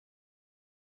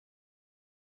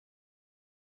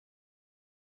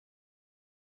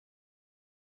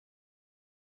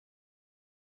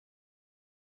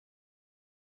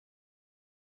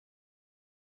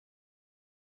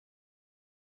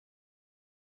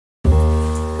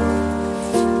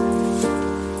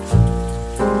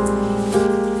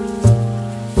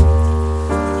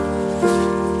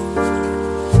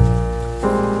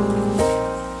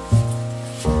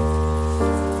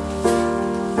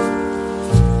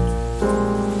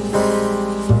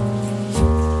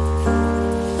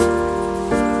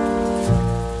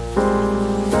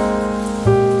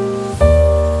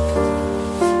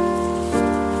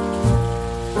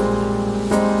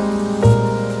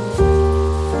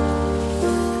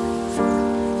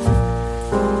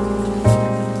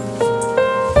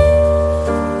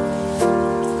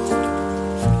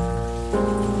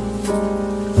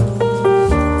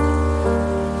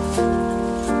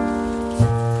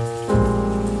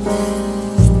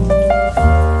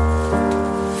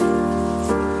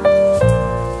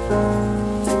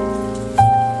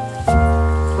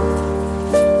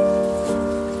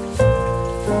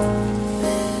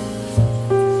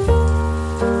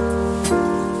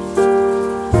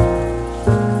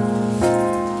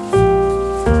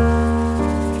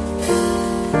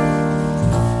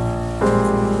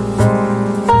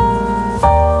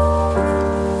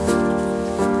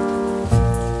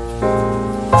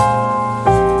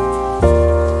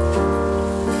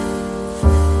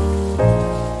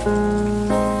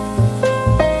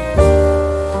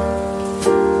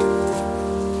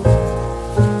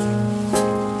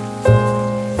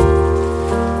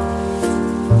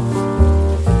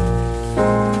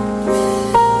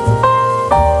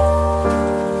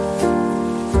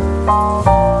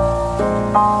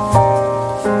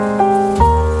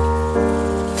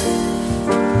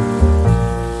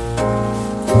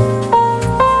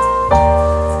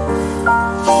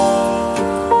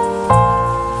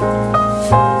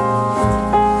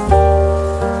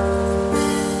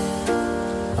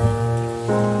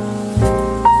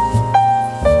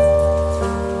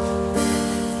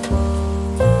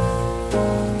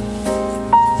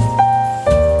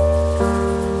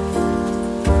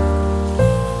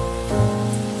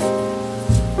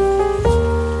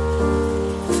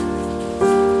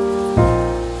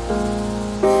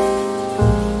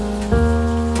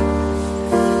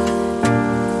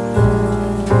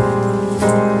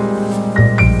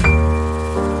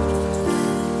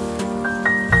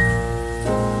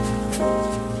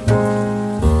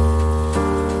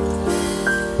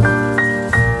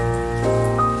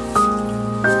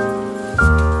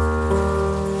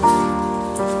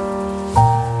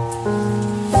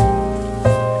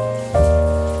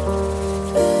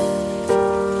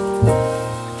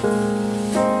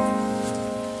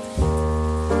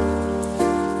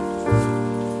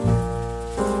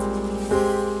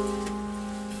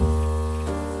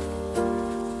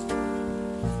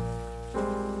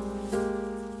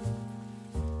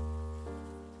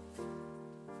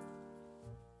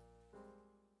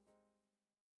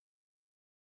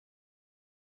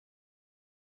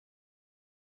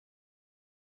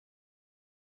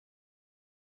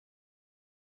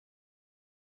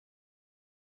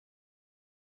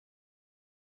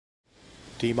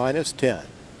T-minus 10,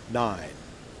 9,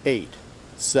 8,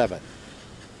 7,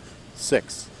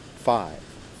 6, 5,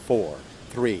 4,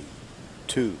 3,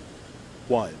 2,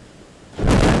 1.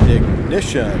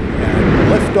 Ignition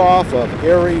and liftoff of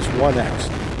Ares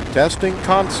 1X, testing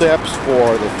concepts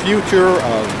for the future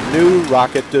of new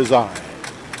rocket design.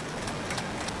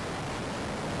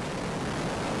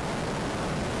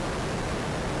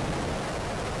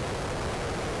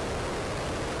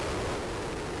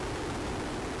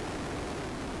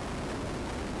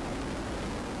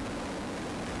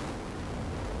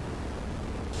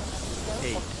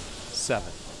 Eight,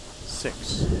 7,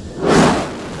 6,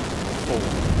 4,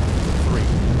 3,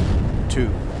 2,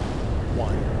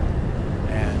 1.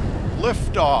 And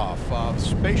liftoff of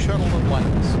Space Shuttle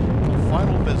Atlantis, a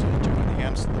final visit to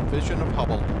enhance the vision of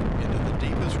Hubble into the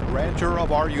deepest grandeur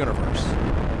of our universe.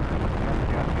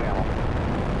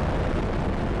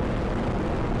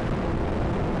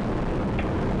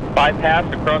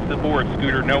 Bypass across the board,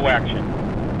 Scooter, no action.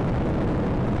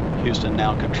 Houston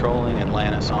now controlling,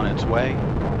 Atlantis on its way.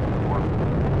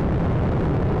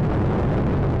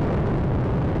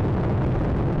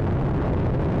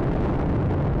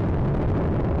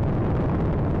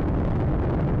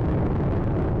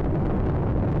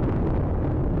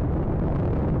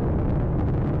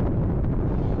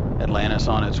 Atlantis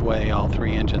on its way, all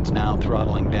three engines now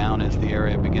throttling down as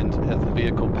the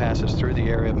vehicle passes through the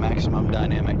area of maximum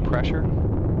dynamic pressure.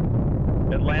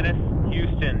 Atlantis,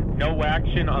 Houston, no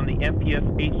action on the MPS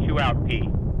H2 out P.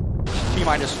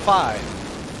 T-minus 5,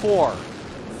 4,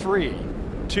 3,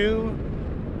 2,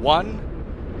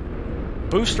 1.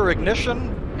 Booster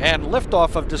ignition and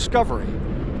liftoff of Discovery,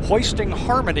 hoisting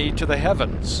harmony to the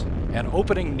heavens and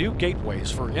opening new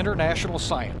gateways for international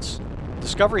science.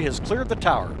 Discovery has cleared the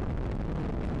tower.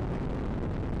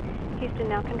 Houston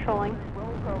now controlling.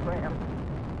 Roll program.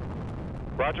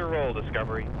 Roger, roll,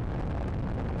 Discovery.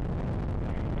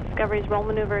 Discovery's roll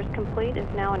maneuver is complete. Is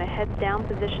now in a heads-down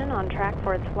position on track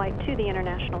for its flight to the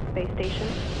International Space Station.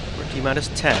 We're T-minus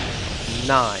 10,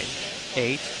 9,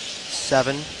 8,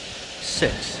 7,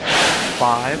 6,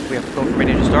 5. We have to go for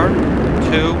ready to start.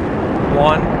 2,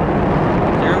 1,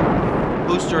 0.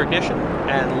 Booster ignition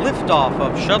and liftoff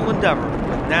of Shuttle Endeavour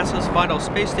with NASA's final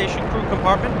space station crew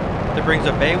compartment that brings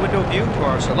a bay window view to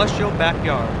our celestial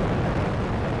backyard.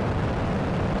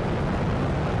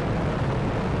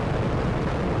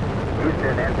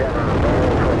 Houston, Endeavour,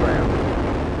 roll program.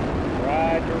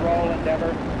 Roger, roll,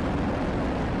 Endeavour.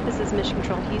 This is Mission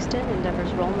Control Houston.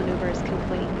 Endeavour's roll maneuver is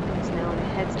complete. It is now in a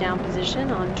heads-down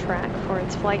position on track for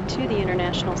its flight to the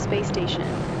International Space Station.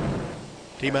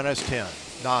 T-minus 10,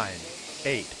 9,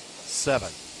 8, 7,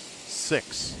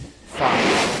 6, 5,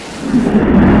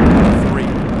 3,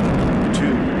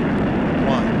 2,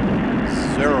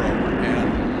 1, 0.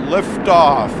 And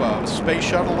liftoff of Space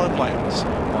Shuttle Atlantis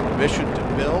on a mission to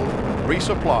build,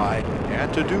 resupply,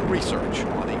 and to do research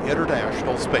on the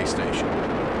International Space Station.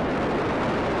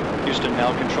 Houston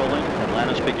now controlling,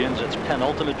 Atlantis begins its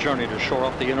penultimate journey to shore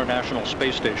up the International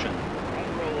Space Station.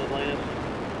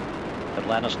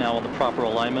 Atlantis now in the proper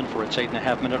alignment for its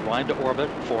 8.5-minute ride to orbit,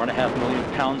 4.5 million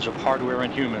pounds of hardware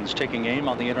and humans taking aim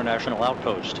on the International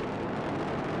Outpost.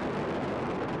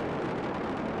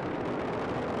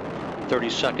 30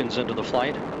 seconds into the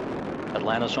flight,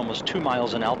 Atlantis almost 2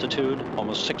 miles in altitude,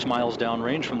 almost 6 miles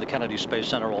downrange from the Kennedy Space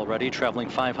Center already, traveling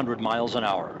 500 miles an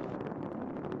hour.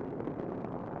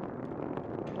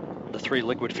 The 3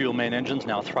 liquid fuel main engines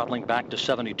now throttling back to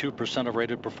 72% of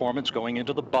rated performance, going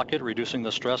into the bucket, reducing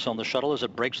the stress on the shuttle as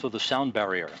it breaks through the sound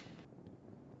barrier.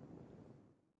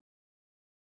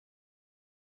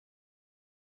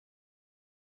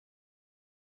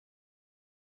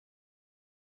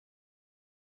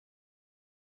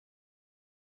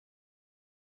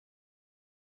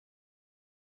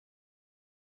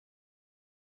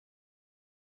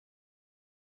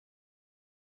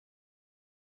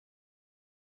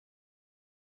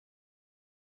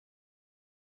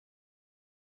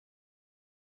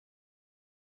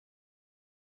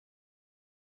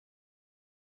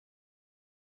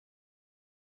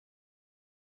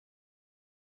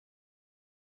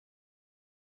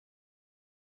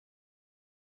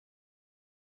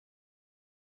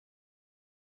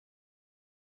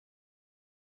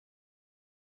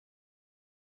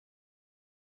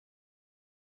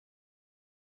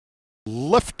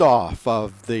 Liftoff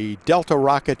of the Delta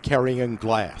rocket carrying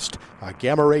GLAST, a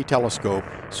gamma-ray telescope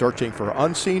searching for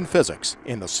unseen physics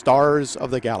in the stars of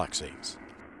the galaxies.